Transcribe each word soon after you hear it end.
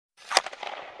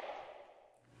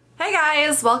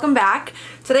guys, welcome back.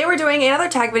 Today we're doing another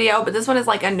tag video, but this one is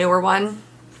like a newer one.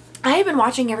 I have been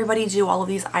watching everybody do all of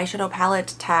these eyeshadow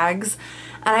palette tags,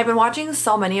 and I've been watching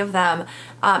so many of them,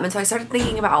 and so I started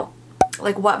thinking about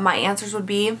like what my answers would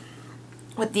be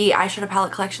with the eyeshadow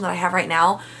palette collection that I have right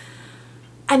now.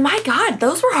 And my god,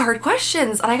 those were hard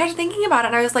questions, and I got to thinking about it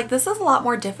and I was like, this is a lot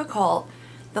more difficult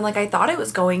than like I thought it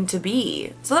was going to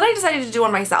be. So then I decided to do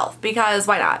one myself because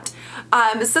why not?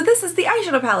 So this is the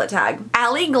eyeshadow palette tag.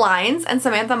 Allie Glines and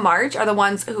Samantha March are the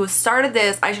ones who started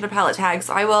this eyeshadow palette tag,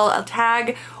 so I will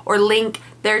tag or link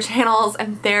their channels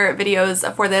and their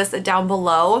videos for this down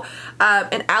below.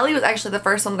 And Allie was actually the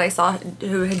first one that I saw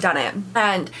who had done it,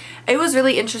 and it was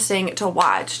really interesting to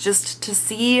watch, just to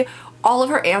see all of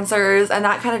her answers, and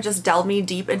that kind of just delved me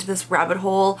deep into this rabbit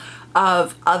hole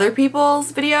of other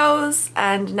people's videos.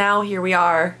 And now here we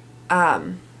are,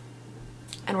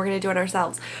 and we're gonna do it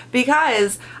ourselves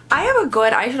because I have a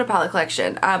good eyeshadow palette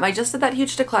collection. I just did that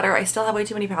huge declutter. I still have way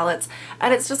too many palettes,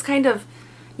 and it's just kind of,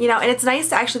 you know, and it's nice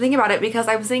to actually think about it because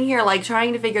I'm sitting here like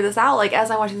trying to figure this out. Like as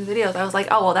I'm watching the videos, I was like,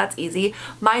 oh well, that's easy.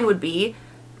 Mine would be,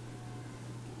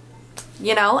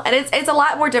 you know, and it's a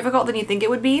lot more difficult than you think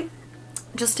it would be.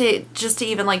 Just to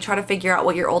even like try to figure out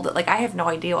what your old, like I have no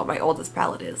idea what my oldest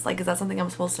palette is. Like, is that something I'm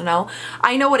supposed to know?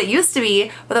 I know what it used to be,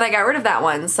 but then I got rid of that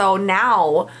one. So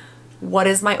now what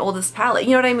is my oldest palette?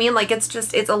 You know what I mean? Like it's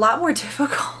a lot more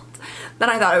difficult than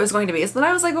I thought it was going to be. So then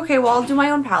I was like, okay, well I'll do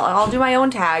my own palette. I'll do my own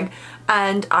tag,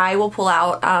 and I will pull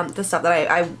out the stuff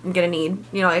that I'm gonna need.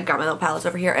 You know, I've got my little palettes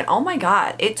over here, and oh my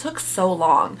god, it took so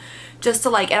long just to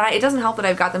like, and it doesn't help that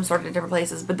I've got them sorted in different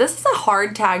places, but this is a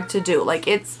hard tag to do. Like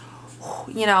it's,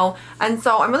 you know, and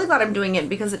so I'm really glad I'm doing it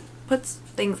because it puts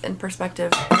things in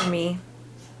perspective for me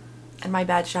and my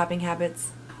bad shopping habits.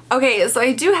 Okay, so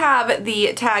I do have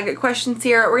the tag questions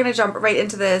here. We're gonna jump right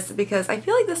into this because I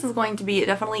feel like this is going to be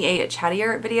definitely a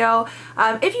chattier video.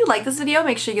 If you like this video,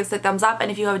 make sure you give us a thumbs up, and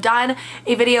if you have done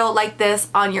a video like this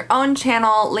on your own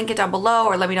channel, link it down below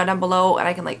or let me know down below and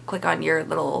I can like click on your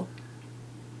little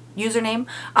username,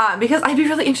 because I'd be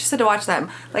really interested to watch them.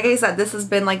 Like I said, this has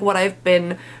been like what I've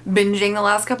been binging the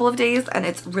last couple of days, and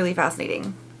it's really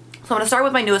fascinating. So I'm going to start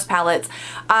with my newest palettes.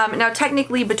 Now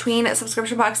technically between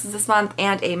subscription boxes this month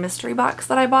and a mystery box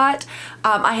that I bought,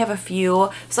 I have a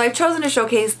few. So I've chosen to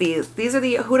showcase these. These are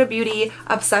the Huda Beauty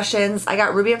Obsessions. I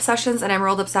got Ruby Obsessions and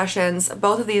Emerald Obsessions.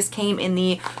 Both of these came in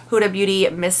the Huda Beauty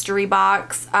mystery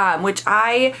box, which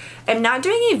I am not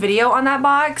doing a video on that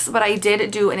box, but I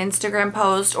did do an Instagram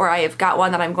post, or I have got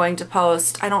one that I'm going to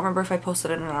post. I don't remember if I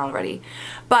posted it or not already,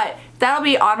 but that'll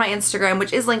be on my Instagram,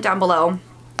 which is linked down below,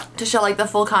 to show like the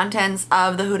full contents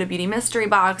of the Huda Beauty mystery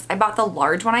box. I bought the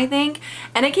large one, I think,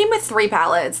 and it came with 3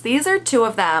 palettes. These are 2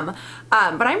 of them,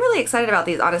 but I'm really excited about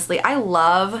these, honestly. I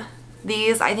love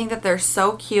these. I think that they're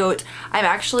so cute. I'm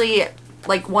actually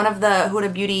like one of the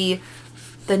Huda Beauty,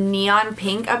 the neon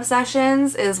pink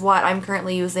Obsessions is what I'm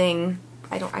currently using.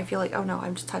 I feel like, oh no,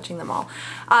 I'm just touching them all.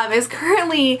 Is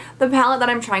currently the palette that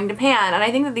I'm trying to pan, and I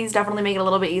think that these definitely make it a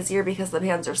little bit easier because the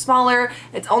pans are smaller.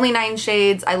 It's only 9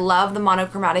 shades. I love the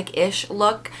monochromatic-ish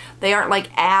look. They aren't like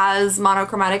as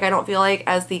monochromatic, I don't feel like,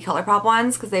 as the Colourpop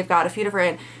ones because they've got a few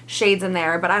different shades in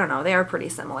there, but I don't know, they are pretty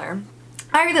similar.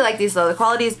 I really like these though. The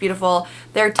quality is beautiful.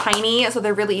 They're tiny, so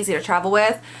they're really easy to travel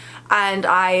with, and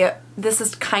this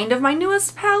is kind of my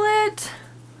newest palette.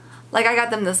 Like I got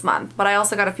them this month, but I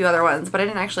also got a few other ones, but I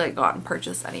didn't actually like, go out and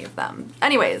purchase any of them.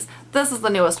 Anyways, this is the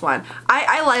newest one.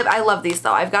 I love these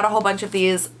though. I've got a whole bunch of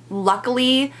these.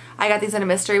 Luckily, I got these in a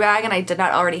mystery bag and I did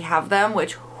not already have them,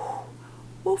 which,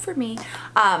 woo for me.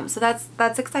 So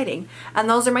that's exciting. And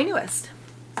those are my newest.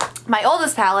 My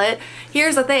oldest palette,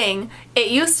 here's the thing.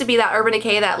 It used to be that Urban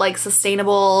Decay, that like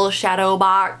sustainable shadow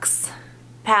box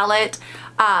palette.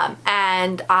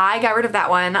 And I got rid of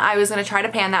that one. I was going to try to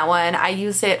pan that one. I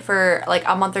used it for like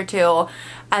a month or 2,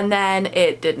 and then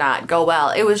it did not go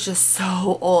well. It was just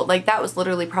so old. Like that was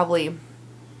literally probably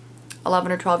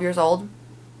 11 or 12 years old,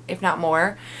 if not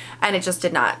more. And it just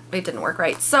it didn't work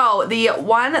right. So the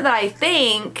one that I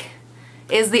think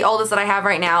is the oldest that I have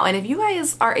right now, and if you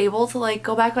guys are able to like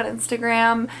go back on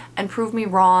Instagram and prove me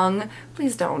wrong,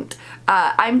 please don't.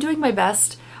 I'm doing my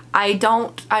best. I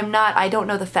don't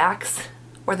know the facts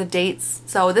or the dates,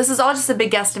 so this is all just a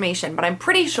big guesstimation, but I'm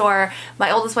pretty sure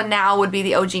my oldest one now would be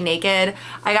the OG Naked.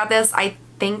 I got this, I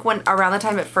think, when around the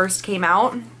time it first came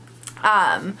out,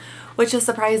 which is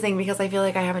surprising because I feel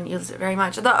like I haven't used it very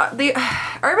much. The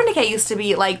Urban Decay used to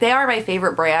be like, they are my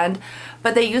favorite brand,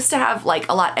 but they used to have like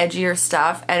a lot edgier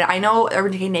stuff, and I know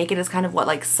Urban Decay Naked is kind of what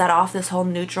like set off this whole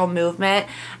neutral movement,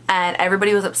 and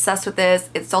everybody was obsessed with this.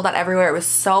 It sold out everywhere. It was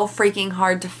so freaking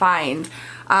hard to find.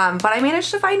 But I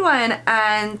managed to find one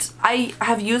and I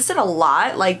have used it a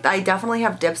lot. Like I definitely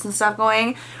have dips and stuff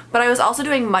going, but I was also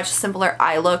doing much simpler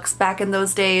eye looks back in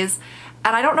those days.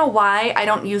 And I don't know why I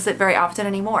don't use it very often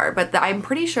anymore, but I'm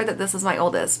pretty sure that this is my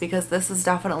oldest because this is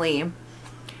definitely,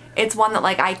 it's one that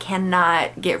like I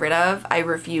cannot get rid of. I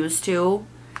refuse to.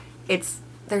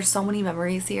 There's so many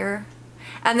memories here.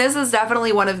 And this is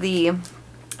definitely one of the,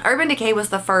 Urban Decay was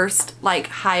the first like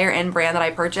higher end brand that I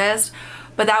purchased,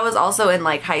 but that was also in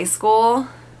like high school.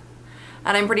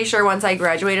 And I'm pretty sure once I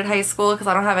graduated high school, because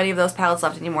I don't have any of those palettes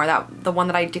left anymore, that the one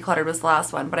that I decluttered was the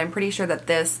last one, but I'm pretty sure that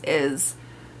this is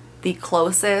the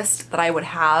closest that I would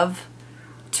have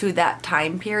to that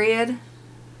time period.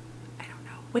 I don't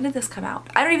know. When did this come out?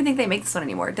 I don't even think they make this one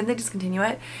anymore. Didn't they discontinue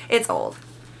it? It's old.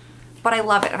 But I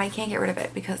love it and I can't get rid of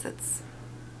it because it's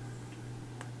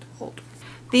old.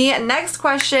 The next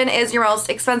question is your most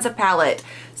expensive palette.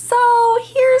 So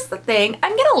here's the thing.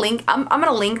 I'm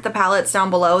gonna link the palettes down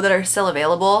below that are still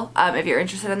available if you're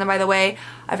interested in them, by the way.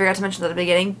 I forgot to mention that at the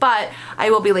beginning, but I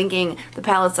will be linking the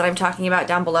palettes that I'm talking about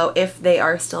down below if they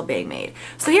are still being made.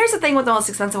 So here's the thing with the most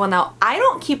expensive one though. I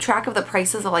don't keep track of the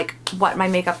prices of like what my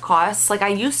makeup costs. Like I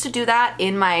used to do that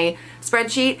in my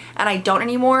spreadsheet and I don't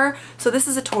anymore. So this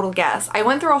is a total guess. I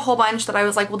went through a whole bunch that I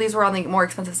was like, well, these were on the more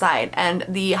expensive side. And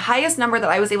the highest number that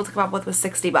I was able to come up with was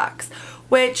 60 bucks,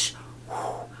 which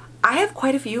I have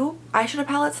quite a few eyeshadow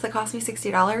palettes that cost me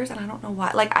 $60 and I don't know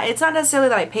why. Like it's not necessarily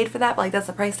that I paid for that, but like that's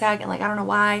the price tag and like I don't know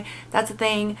why that's a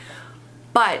thing.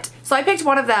 But so I picked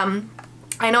one of them.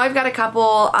 I know I've got a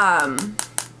couple,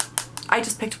 I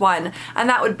just picked one, and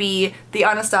that would be the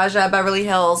Anastasia Beverly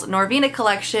Hills Norvina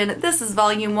collection. This is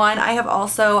volume 1. I have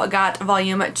also got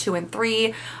volume 2 and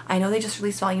 3. I know they just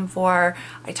released volume 4.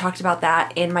 I talked about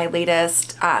that in my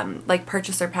latest like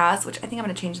purchase or pass, which I think I'm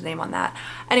going to change the name on that.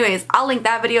 Anyways, I'll link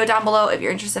that video down below if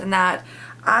you're interested in that.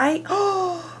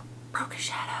 Broke a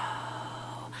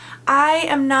shadow. I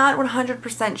am not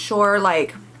 100% sure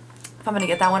like if I'm going to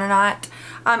get that one or not.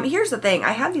 Here's the thing.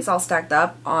 I had these all stacked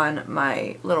up on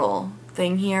my little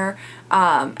thing here,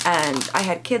 and I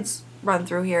had kids run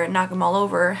through here and knock them all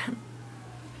over.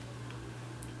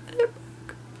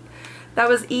 That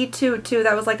was E2 too.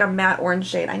 That was like a matte orange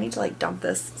shade. I need to like dump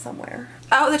this somewhere.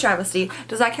 Oh, the travesty.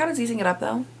 Does that count as using it up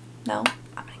though? No?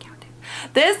 I'm gonna count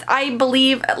it. This, I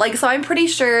believe, like, so I'm pretty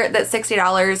sure that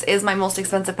 $60 is my most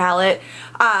expensive palette.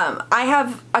 I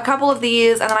have a couple of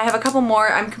these and then I have a couple more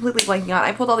I'm completely blanking on.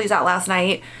 I pulled all these out last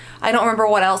night. I don't remember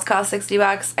what else cost 60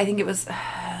 bucks. I think it was,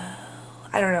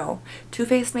 I don't know, Too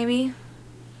Faced maybe?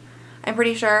 I'm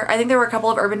pretty sure. I think there were a couple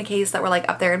of Urban Decays that were like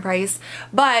up there in price.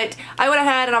 But I went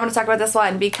ahead and I'm going to talk about this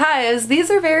one because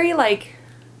these are very like,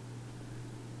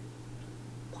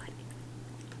 what?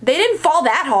 They didn't fall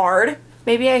that hard.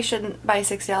 Maybe I shouldn't buy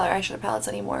 $60 eyeshadow palettes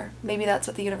anymore. Maybe that's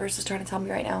what the universe is trying to tell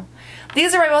me right now.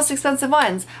 These are my most expensive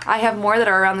ones. I have more that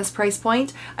are around this price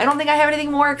point. I don't think I have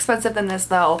anything more expensive than this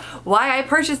though. Why I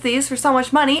purchased these for so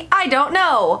much money, I don't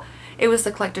know. It was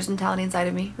the collector's mentality inside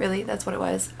of me, really. That's what it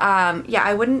was. Yeah,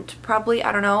 I wouldn't probably,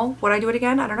 I don't know. Would I do it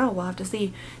again? I don't know. We'll have to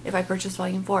see if I purchase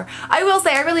volume 4. I will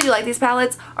say I really do like these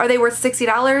palettes. Are they worth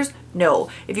 $60? No.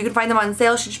 If you can find them on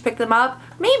sale, should you pick them up?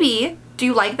 Maybe. Do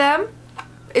you like them?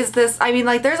 Is this, I mean,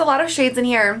 like, there's a lot of shades in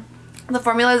here. The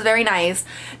formula is very nice.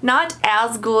 Not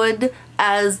as good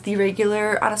as the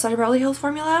regular Anastasia Beverly Hills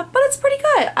formula, but it's pretty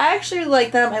good. I actually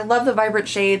like them. I love the vibrant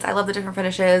shades. I love the different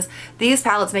finishes. These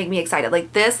palettes make me excited.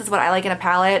 Like, this is what I like in a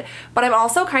palette, but I'm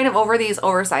also kind of over these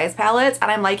oversized palettes, and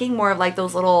I'm liking more of like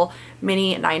those little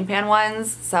mini 9-pan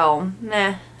ones. So,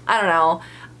 meh, I don't know.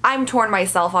 I'm torn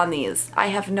myself on these. I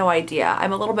have no idea.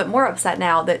 I'm a little bit more upset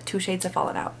now that 2 shades have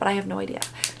fallen out, but I have no idea.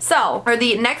 So, or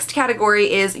the next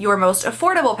category is your most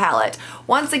affordable palette.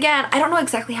 Once again, I don't know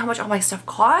exactly how much all my stuff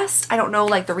costs. I don't know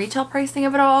like the retail pricing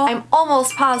of it all. I'm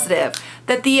almost positive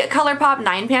that the Colourpop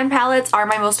 9-pan palettes are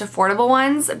my most affordable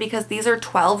ones because these are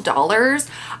 $12.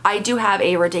 I do have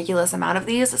a ridiculous amount of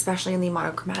these, especially in the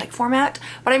monochromatic format,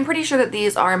 but I'm pretty sure that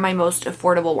these are my most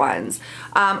affordable ones.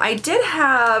 I did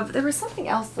have, there was something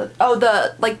else that, oh,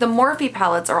 the Morphe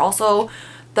palettes are also,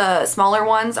 the smaller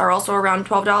ones are also around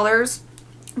 $12.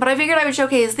 But I figured I would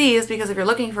showcase these because if you're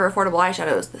looking for affordable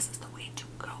eyeshadows, this is the way to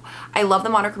go. I love the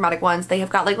monochromatic ones. They have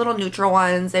got like little neutral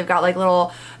ones. They've got like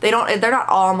little, they're not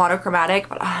all monochromatic,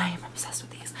 but I'm obsessed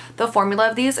with these. The formula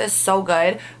of these is so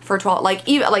good for 12, like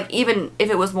even if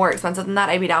it was more expensive than that,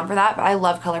 I'd be down for that. But I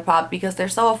love Colourpop because they're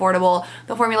so affordable.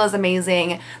 The formula is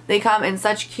amazing. They come in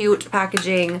such cute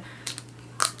packaging.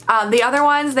 The other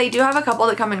ones, they do have a couple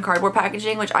that come in cardboard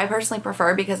packaging, which I personally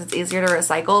prefer because it's easier to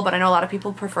recycle, but I know a lot of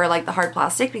people prefer like the hard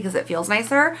plastic because it feels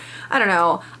nicer. I don't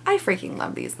know. I freaking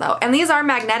love these though. And these are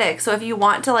magnetic, so if you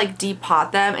want to like depot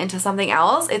them into something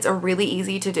else, it's really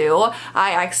easy to do.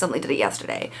 I accidentally did it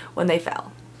yesterday when they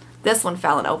fell. This one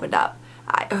fell and opened up.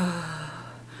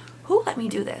 Who let me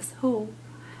do this? Who?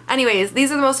 Anyways,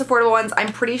 these are the most affordable ones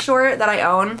I'm pretty sure that I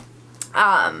own.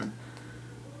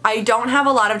 I don't have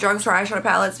a lot of drugstore eyeshadow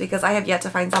palettes because I have yet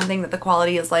to find something that the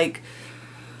quality is like,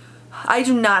 I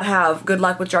do not have good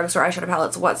luck with drugstore eyeshadow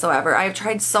palettes whatsoever. I've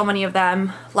tried so many of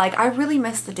them. Like, I really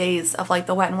miss the days of like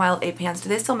the Wet n Wild 8 pans. Do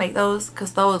they still make those?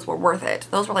 Because those were worth it.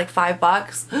 Those were like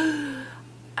 $5.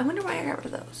 I wonder why I got rid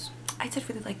of those. I did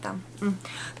really like them.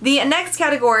 The next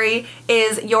category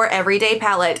is your everyday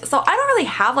palette. So I don't really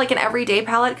have like an everyday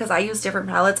palette because I use different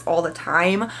palettes all the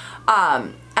time.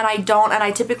 And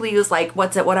I typically use like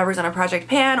whatever's in a project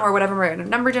pan or whatever my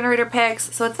number generator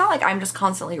picks. So it's not like I'm just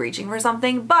constantly reaching for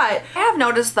something. But I have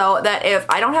noticed though that if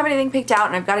I don't have anything picked out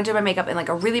and I've got to do my makeup in like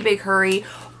a really big hurry,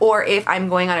 or if I'm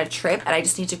going on a trip and I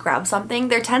just need to grab something,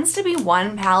 there tends to be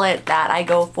one palette that I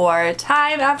go for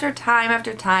time after time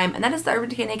after time, and that is the Urban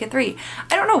Decay Naked 3.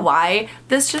 I don't know why.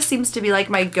 This just seems to be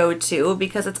like my go-to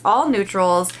because it's all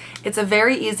neutrals. It's a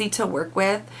very easy to work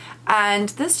with, and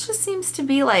this just seems to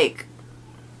be like,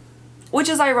 which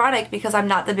is ironic because I'm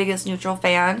not the biggest neutral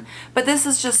fan, but this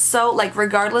is just so like,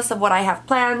 regardless of what I have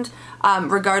planned,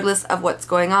 regardless of what's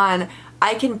going on,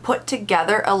 I can put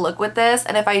together a look with this.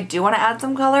 And if I do want to add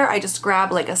some color, I just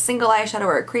grab like a single eyeshadow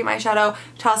or a cream eyeshadow,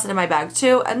 toss it in my bag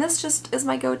too, and this just is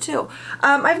my go-to.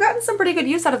 I've gotten some pretty good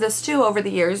use out of this too over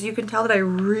the years. You can tell that I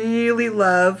really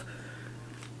love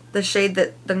the shade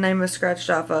that the name was scratched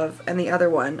off of, and the other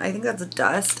one, I think that's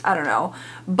Dust, I don't know,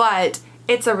 but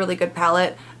it's a really good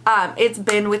palette. It's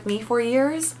been with me for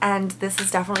years, and this is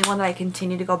definitely one that I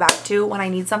continue to go back to when I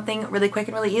need something really quick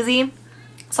and really easy.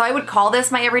 So I would call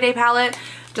this my everyday palette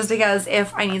just because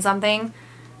if I need something,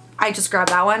 I just grab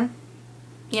that one.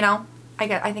 You know,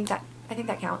 I think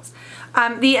that counts.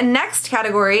 The next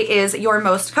category is your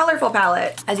most colorful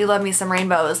palette, as you love me some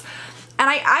rainbows. And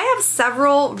I have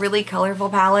several really colorful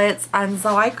palettes, and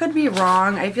so I could be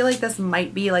wrong. I feel like this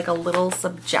might be like a little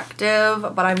subjective,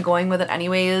 but I'm going with it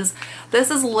anyways.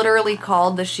 This is literally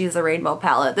called the She's a Rainbow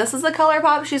palette. This is the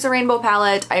Colourpop She's a Rainbow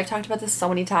palette. I've talked about this so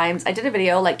many times. I did a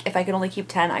video like if I could only keep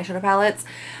 10 eyeshadow palettes,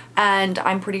 and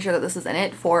I'm pretty sure that this is in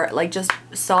it for like just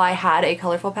so I had a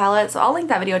colorful palette. So I'll link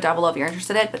that video down below if you're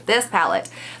interested in it. But this palette,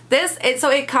 so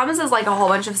it comes as like a whole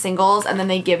bunch of singles, and then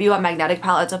they give you a magnetic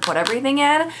palette to put everything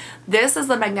in. This is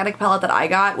the magnetic palette that I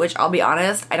got, which I'll be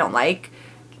honest, I don't like.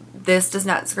 This does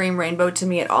not scream rainbow to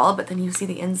me at all, but then you see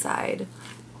the inside.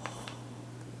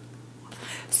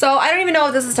 So I don't even know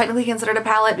if this is technically considered a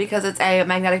palette because it's a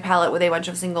magnetic palette with a bunch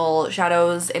of single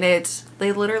shadows in it.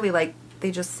 They literally like,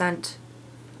 they just sent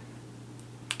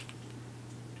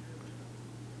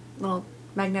little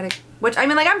magnetic, which I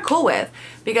mean like I'm cool with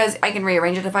because I can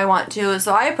rearrange it if I want to.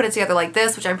 So I put it together like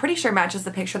this, which I'm pretty sure matches the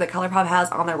picture that Colourpop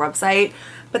has on their website.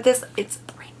 But this, it's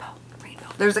rainbow.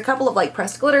 There's a couple of like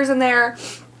pressed glitters in there.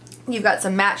 You've got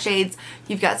some matte shades.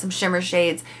 You've got some shimmer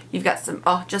shades. You've got some,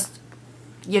 oh, just,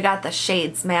 you got the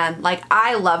shades, man. Like,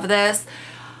 I love this.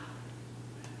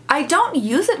 I don't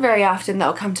use it very often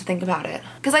though, come to think about it.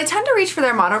 Because I tend to reach for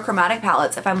their monochromatic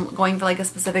palettes if I'm going for like a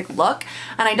specific look.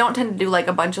 And I don't tend to do like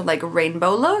a bunch of like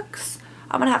rainbow looks.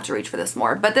 I'm gonna have to reach for this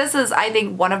more. But this is, I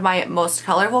think, one of my most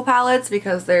colorful palettes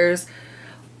because there's,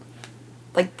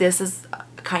 like, this is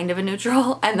kind of a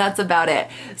neutral and that's about it.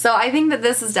 So I think that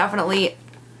this is definitely,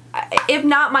 if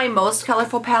not my most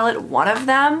colorful palette, one of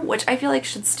them, which I feel like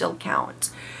should still count.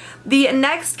 The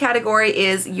next category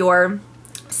is your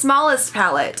smallest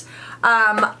palette.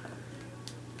 I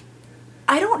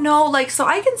don't know, like, so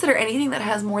I consider anything that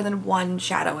has more than one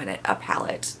shadow in it a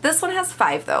palette. This one has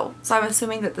 5 though, so I'm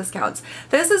assuming that this counts.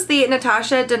 This is the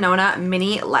Natasha Denona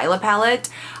Mini Lila palette.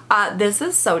 This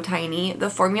is so tiny. The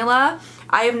formula,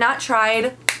 I have not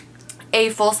tried a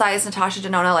full-size Natasha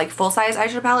Denona, like full-size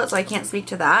eyeshadow palette, so I can't speak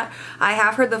to that. I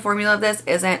have heard the formula of this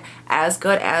isn't as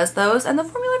good as those, and the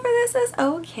formula for this is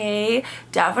okay.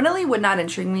 Definitely would not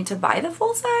intrigue me to buy the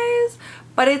full size,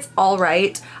 but it's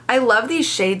alright. I love these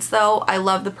shades though. I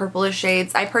love the purplish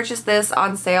shades. I purchased this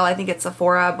on sale, I think at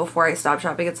Sephora, before I stopped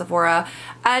shopping at Sephora,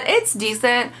 and it's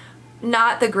decent.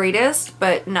 Not the greatest,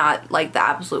 but not like the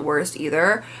absolute worst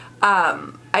either.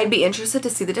 I'd be interested to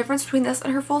see the difference between this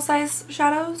and her full-size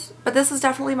shadows, but this is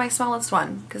definitely my smallest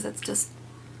one because it's just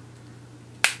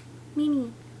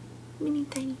mini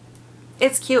tiny.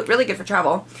 It's cute, really good for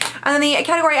travel. And then the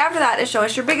category after that is show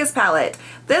us your biggest palette.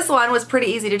 This one was pretty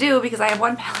easy to do because I have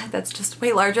one palette that's just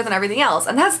way larger than everything else,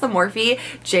 and that's the Morphe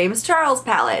James Charles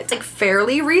palette. Like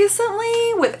fairly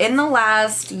recently, within the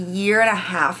last year and a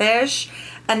half-ish,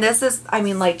 and this is, I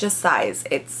mean, like just size,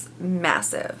 it's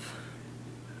massive.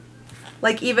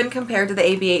 Like even compared to the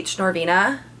ABH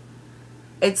Norvina,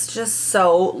 it's just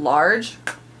so large.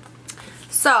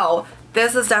 So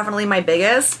this is definitely my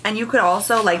biggest, and you could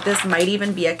also, like, this might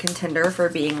even be a contender for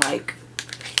being like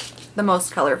the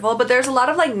most colorful, but there's a lot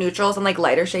of like neutrals and like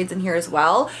lighter shades in here as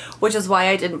well, which is why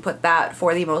I didn't put that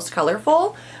for the most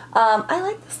colorful. I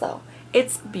like this though.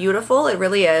 It's beautiful, it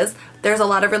really is. There's a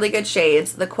lot of really good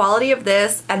shades. The quality of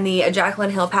this and the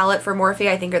Jaclyn Hill palette for Morphe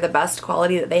I think are the best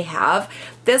quality that they have.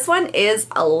 This one is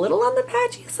a little on the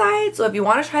patchy side, so if you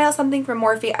want to try out something from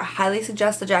Morphe, I highly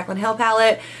suggest the Jaclyn Hill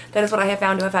palette. That is what I have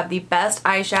found to have had the best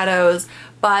eyeshadows,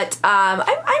 but I'm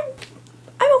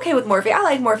okay with Morphe. I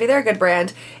like Morphe, they're a good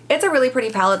brand. It's a really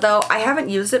pretty palette though. I haven't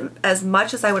used it as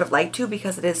much as I would have liked to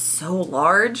because it is so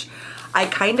large. I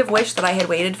kind of wish that I had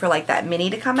waited for like that mini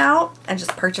to come out and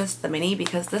just purchased the mini,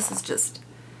 because this is just,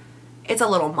 it's a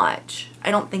little much.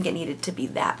 I don't think it needed to be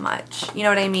that much. You know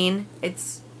what I mean?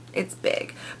 It's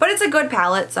big, but it's a good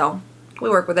palette, so we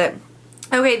work with it.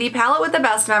 Okay, the palette with the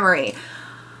best memory.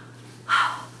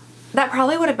 That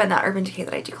probably would have been that Urban Decay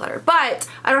that I decluttered, but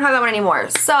I don't have that one anymore.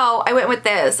 So I went with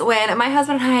this. When my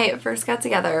husband and I first got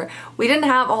together, we didn't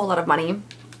have a whole lot of money.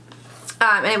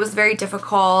 And it was very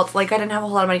difficult. Like I didn't have a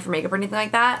whole lot of money for makeup or anything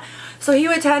like that. So he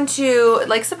would tend to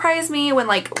like surprise me when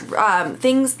like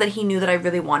things that he knew that I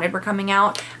really wanted were coming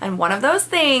out. And one of those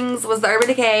things was the Urban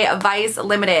Decay Vice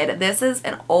Limited. This is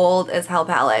an old as hell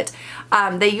palette.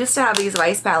 They used to have these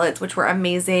Vice palettes which were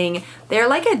amazing. They're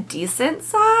like a decent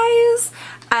size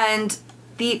and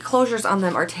the closures on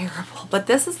them are terrible, but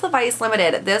this is the Vice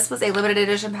Limited. This was a limited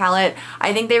edition palette.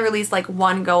 I think they released like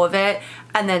one go of it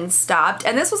and then stopped.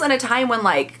 And this was in a time when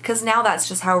like, because now that's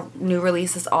just how new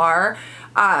releases are.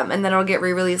 And then it'll get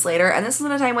re-released later. And this was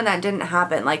in a time when that didn't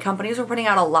happen. Like companies were putting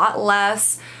out a lot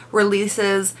less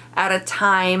releases at a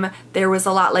time. There was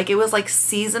a lot, like it was like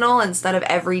seasonal instead of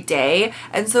every day.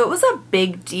 And so it was a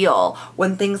big deal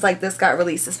when things like this got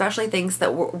released, especially things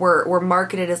that were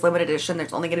marketed as limited edition.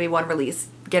 There's only going to be one release,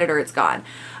 get it or it's gone.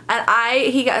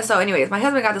 And so anyways, my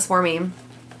husband got this for me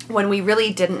when we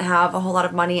really didn't have a whole lot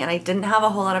of money and I didn't have a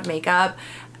whole lot of makeup.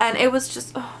 And it was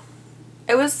just, oh,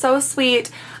 it was so sweet,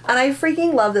 and I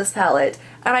freaking love this palette.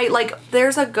 And I like,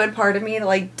 there's a good part of me that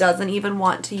like doesn't even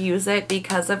want to use it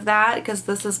because of that, because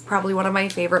this is probably one of my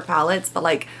favorite palettes, but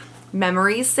like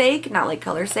memory's sake, not like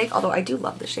color's sake, although I do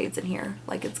love the shades in here.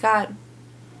 Like it's got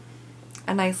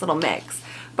a nice little mix.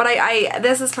 But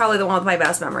this is probably the one with my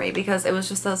best memory because it was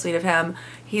just so sweet of him.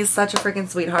 He's such a freaking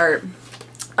sweetheart.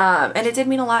 And it did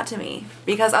mean a lot to me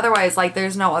because otherwise like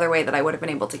there's no other way that I would have been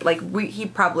able to, like he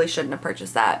probably shouldn't have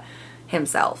purchased that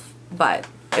himself, but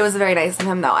it was very nice of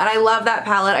him though. And I love that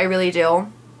palette, I really do,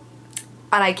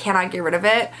 and I cannot get rid of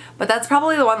it. But that's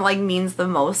probably the one that like means the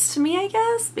most to me, I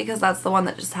guess, because that's the one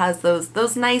that just has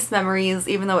those nice memories,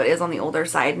 even though it is on the older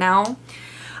side now.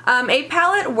 A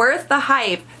palette worth the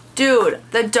hype. Dude,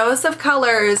 the Dose of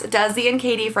Colors Desi and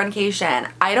Katie Friendcation.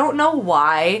 I don't know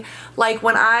why. Like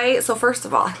so first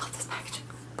of all, I love this packaging.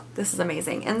 This is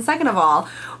amazing. And second of all,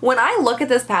 when I look at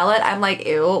this palette, I'm like,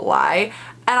 ew, why?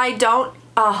 And I don't,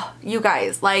 oh, you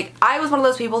guys, like I was one of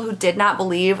those people who did not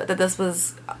believe that this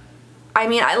was, I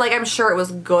mean, I'm sure it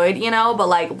was good, you know, but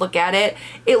like look at it.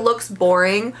 It looks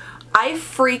boring. I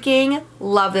freaking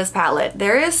love this palette.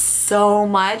 There is so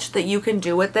much that you can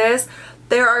do with this.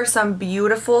 There are some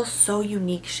beautiful, so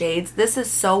unique shades. This is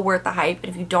so worth the hype, and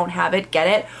if you don't have it, get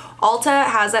it. Ulta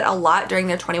has it a lot during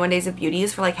their 21 Days of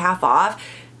Beauties for like half off.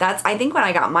 That's, I think, when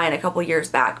I got mine a couple years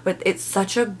back, but it's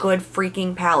such a good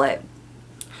freaking palette.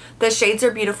 The shades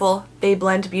are beautiful. They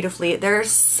blend beautifully. There's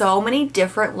so many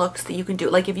different looks that you can do.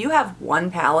 Like if you have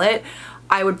one palette,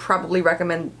 I would probably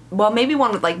recommend, well, maybe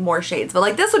one with like more shades, but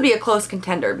like this would be a close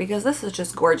contender because this is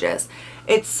just gorgeous.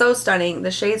 It's so stunning.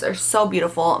 The shades are so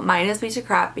beautiful. Mine is piece of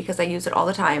crap because I use it all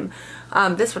the time.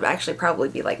 This would actually probably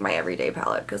be like my everyday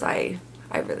palette because I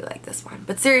really like this one.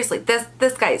 But seriously, this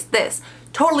guys, this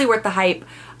totally worth the hype.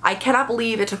 I cannot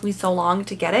believe it took me so long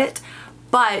to get it.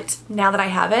 But now that I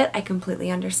have it, I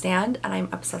completely understand and I'm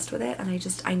obsessed with it, and you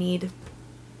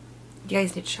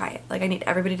guys need to try it. Like I need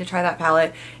everybody to try that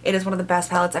palette. It is one of the best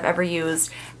palettes I've ever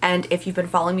used, and if you've been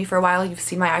following me for a while, you've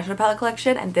seen my eyeshadow palette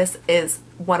collection, and this is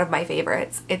one of my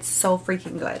favorites. It's so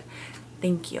freaking good.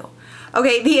 Thank you.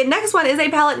 Okay, the next one is a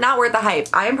palette not worth the hype.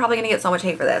 I am probably gonna get so much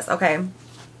hate for this, okay?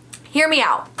 Hear me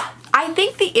out. I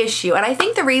think the issue, and I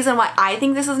think the reason why I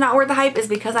think this is not worth the hype is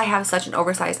because I have such an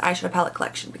oversized eyeshadow palette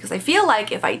collection. Because I feel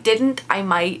like if I didn't, I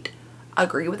might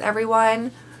agree with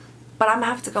everyone. But I'm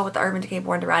gonna have to go with the Urban Decay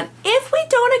Born to Run. If we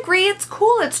don't agree, it's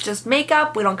cool. It's just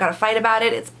makeup. We don't gotta fight about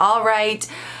it. It's all right.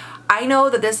 I know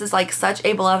that this is like such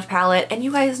a beloved palette, and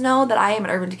you guys know that I am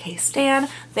an Urban Decay stan.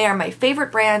 They are my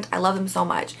favorite brand. I love them so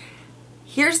much.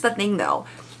 Here's the thing though.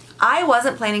 I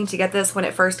wasn't planning to get this when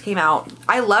it first came out.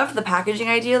 I loved the packaging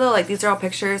idea though. Like these are all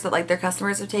pictures that like their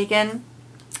customers have taken.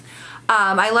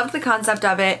 I loved the concept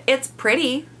of it. It's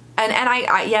pretty. And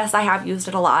I yes, I have used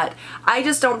it a lot. I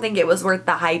just don't think it was worth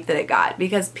the hype that it got,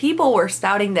 because people were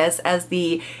spouting this as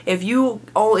the if you're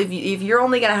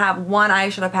only gonna have one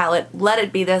eyeshadow palette, let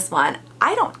it be this one.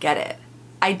 I don't get it.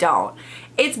 I don't.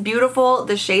 It's beautiful.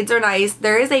 The shades are nice.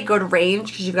 There is a good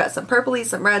range because you've got some purpley,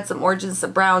 some reds, some oranges,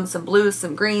 some browns, some blues,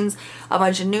 some greens, a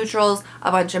bunch of neutrals,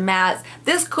 a bunch of mattes.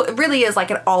 This really is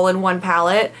like an all-in-one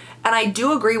palette, and I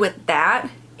do agree with that.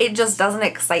 It just doesn't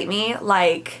excite me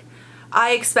like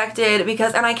I expected,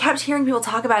 because, and I kept hearing people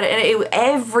talk about it, and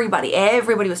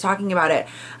everybody was talking about it,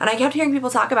 and I kept hearing people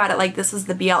talk about it like this is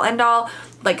the be-all end-all,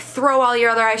 like throw all your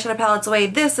other eyeshadow palettes away,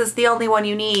 this is the only one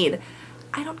you need.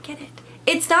 I don't get it.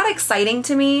 It's not exciting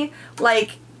to me.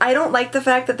 Like, I don't like the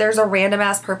fact that there's a random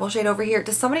ass purple shade over here.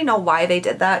 Does somebody know why they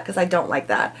did that? Because I don't like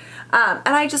that. And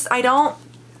I don't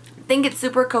think it's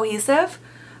super cohesive.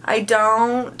 I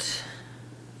don't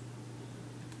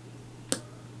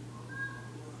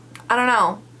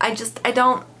know.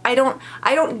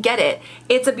 I don't get it.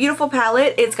 It's a beautiful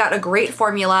palette. It's got a great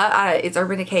formula. It's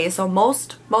Urban Decay, so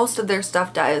most of their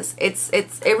stuff does.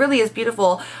 It really is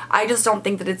beautiful. I just don't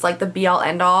think that it's like the be-all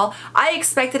end-all. I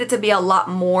expected it to be a lot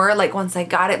more, like once I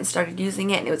got it and started using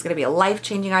it, and it was going to be a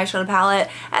life-changing eyeshadow palette,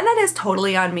 and that is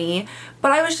totally on me.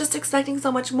 But I was just expecting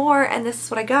so much more, and this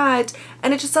is what I got,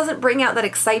 and it just doesn't bring out that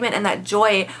excitement and that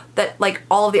joy that like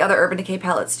all of the other Urban Decay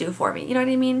palettes do for me. You know what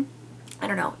I mean? I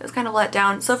don't know. It was kind of let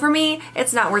down. So for me,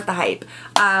 it's not worth the hype.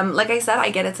 Like I said, I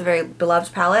get it's a very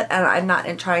beloved palette, and I'm not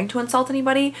trying to insult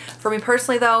anybody. For me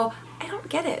personally, though, I don't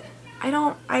get it. I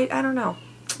don't know.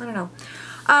 I don't know.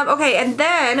 Okay, and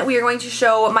then we are going to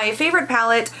show my favorite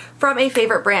palette from a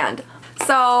favorite brand.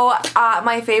 So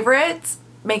my favorite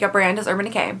makeup brand is Urban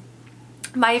Decay.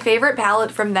 My favorite palette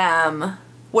from them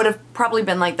would have probably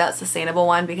been like that sustainable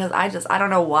one, because I don't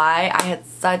know why I had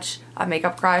such a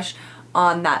makeup crush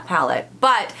on that palette.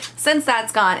 But since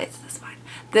that's gone, it's this one.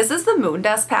 This is the Moon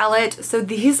Dust palette. So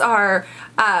these are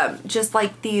just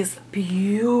like these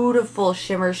beautiful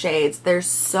shimmer shades. They're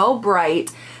so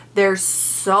bright. They're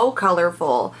so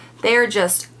colorful. They're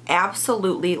just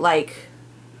absolutely like,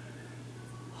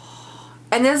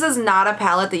 and this is not a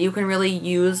palette that you can really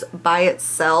use by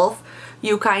itself.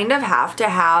 You kind of have to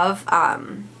have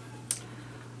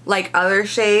like other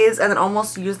shades and then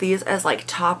almost use these as like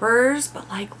toppers. But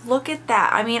like, look at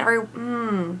that. I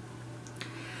mean,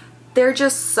 they're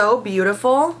just so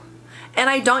beautiful. And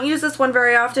I don't use this one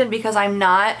very often because I'm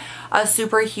not a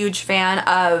super huge fan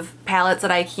of palettes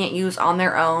that I can't use on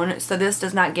their own. So this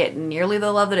does not get nearly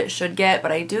the love that it should get,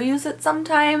 but I do use it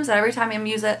sometimes. And every time I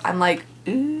use it, I'm like,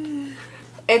 ooh.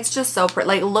 It's just so pretty.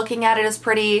 Like, looking at it is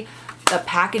pretty. The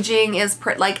packaging is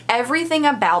pretty. Like, everything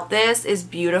about this is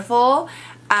beautiful.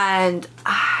 And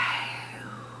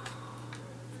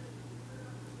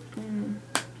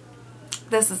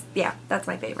this is, yeah, that's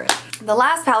my favorite. The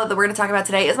last palette that we're going to talk about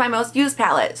today is my most used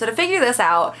palette. So to figure this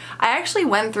out, I actually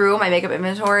went through my makeup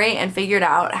inventory and figured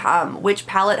out which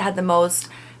palette had the most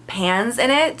pans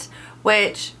in it,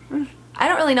 which I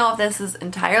don't really know if this is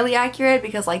entirely accurate,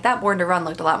 because like that Born to Run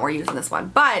looked a lot more used than this one.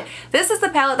 But this is the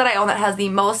palette that I own that has the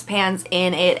most pans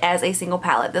in it as a single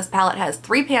palette. This palette has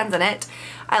 3 pans in it,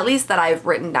 at least that I've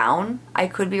written down. I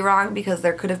could be wrong because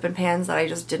there could have been pans that I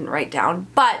just didn't write down,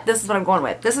 but this is what I'm going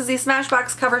with. This is the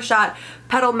Smashbox Cover Shot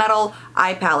Petal Metal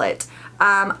Eye Palette.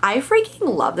 I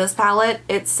freaking love this palette.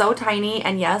 It's so tiny,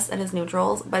 and yes, it is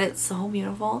neutrals, but it's so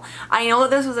beautiful. I know that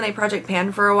this was in a project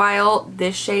pan for a while.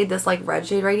 This shade, this like red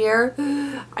shade right here,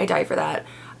 I die for that.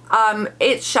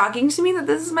 It's shocking to me that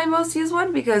this is my most used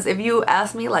one, because if you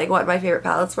ask me like what my favorite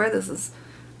palettes were,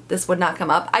 this would not come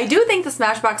up. I do think the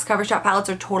Smashbox Cover Shot palettes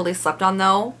are totally slept on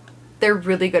though. They're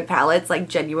really good palettes, like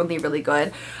genuinely really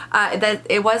good. That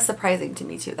it was surprising to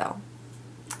me too though.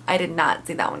 I did not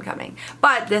see that one coming.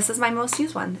 But this is my most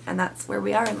used one, and that's where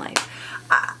we are in life.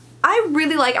 I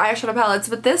really like eyeshadow palettes,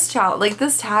 but this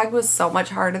tag was so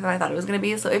much harder than I thought it was going to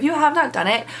be. So if you have not done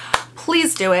it,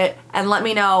 please do it and let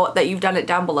me know that you've done it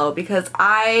down below, because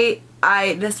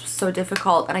this was so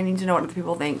difficult and I need to know what other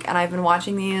people think. And I've been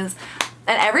watching these,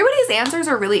 And everybody's answers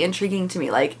are really intriguing to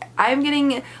me. Like, I'm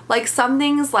getting, like, some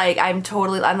things, like, I'm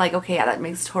like, okay, yeah, that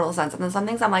makes total sense. And then some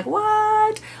things I'm like,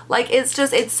 what? Like,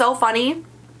 it's so funny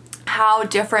how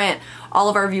different all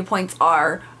of our viewpoints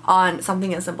are on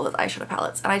something as simple as eyeshadow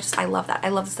palettes. And I love that. I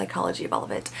love the psychology of all of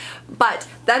it. But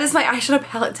that is my eyeshadow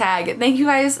palette tag. Thank you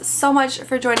guys so much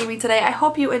for joining me today. I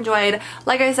hope you enjoyed.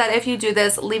 Like I said, if you do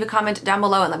this, leave a comment down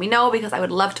below and let me know, because I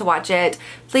would love to watch it.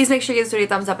 Please make sure you give this video a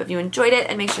thumbs up if you enjoyed it,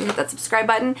 and make sure you hit that subscribe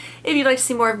button if you'd like to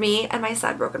see more of me and my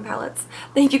sad broken palettes.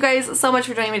 Thank you guys so much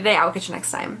for joining me today. I will catch you next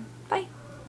time.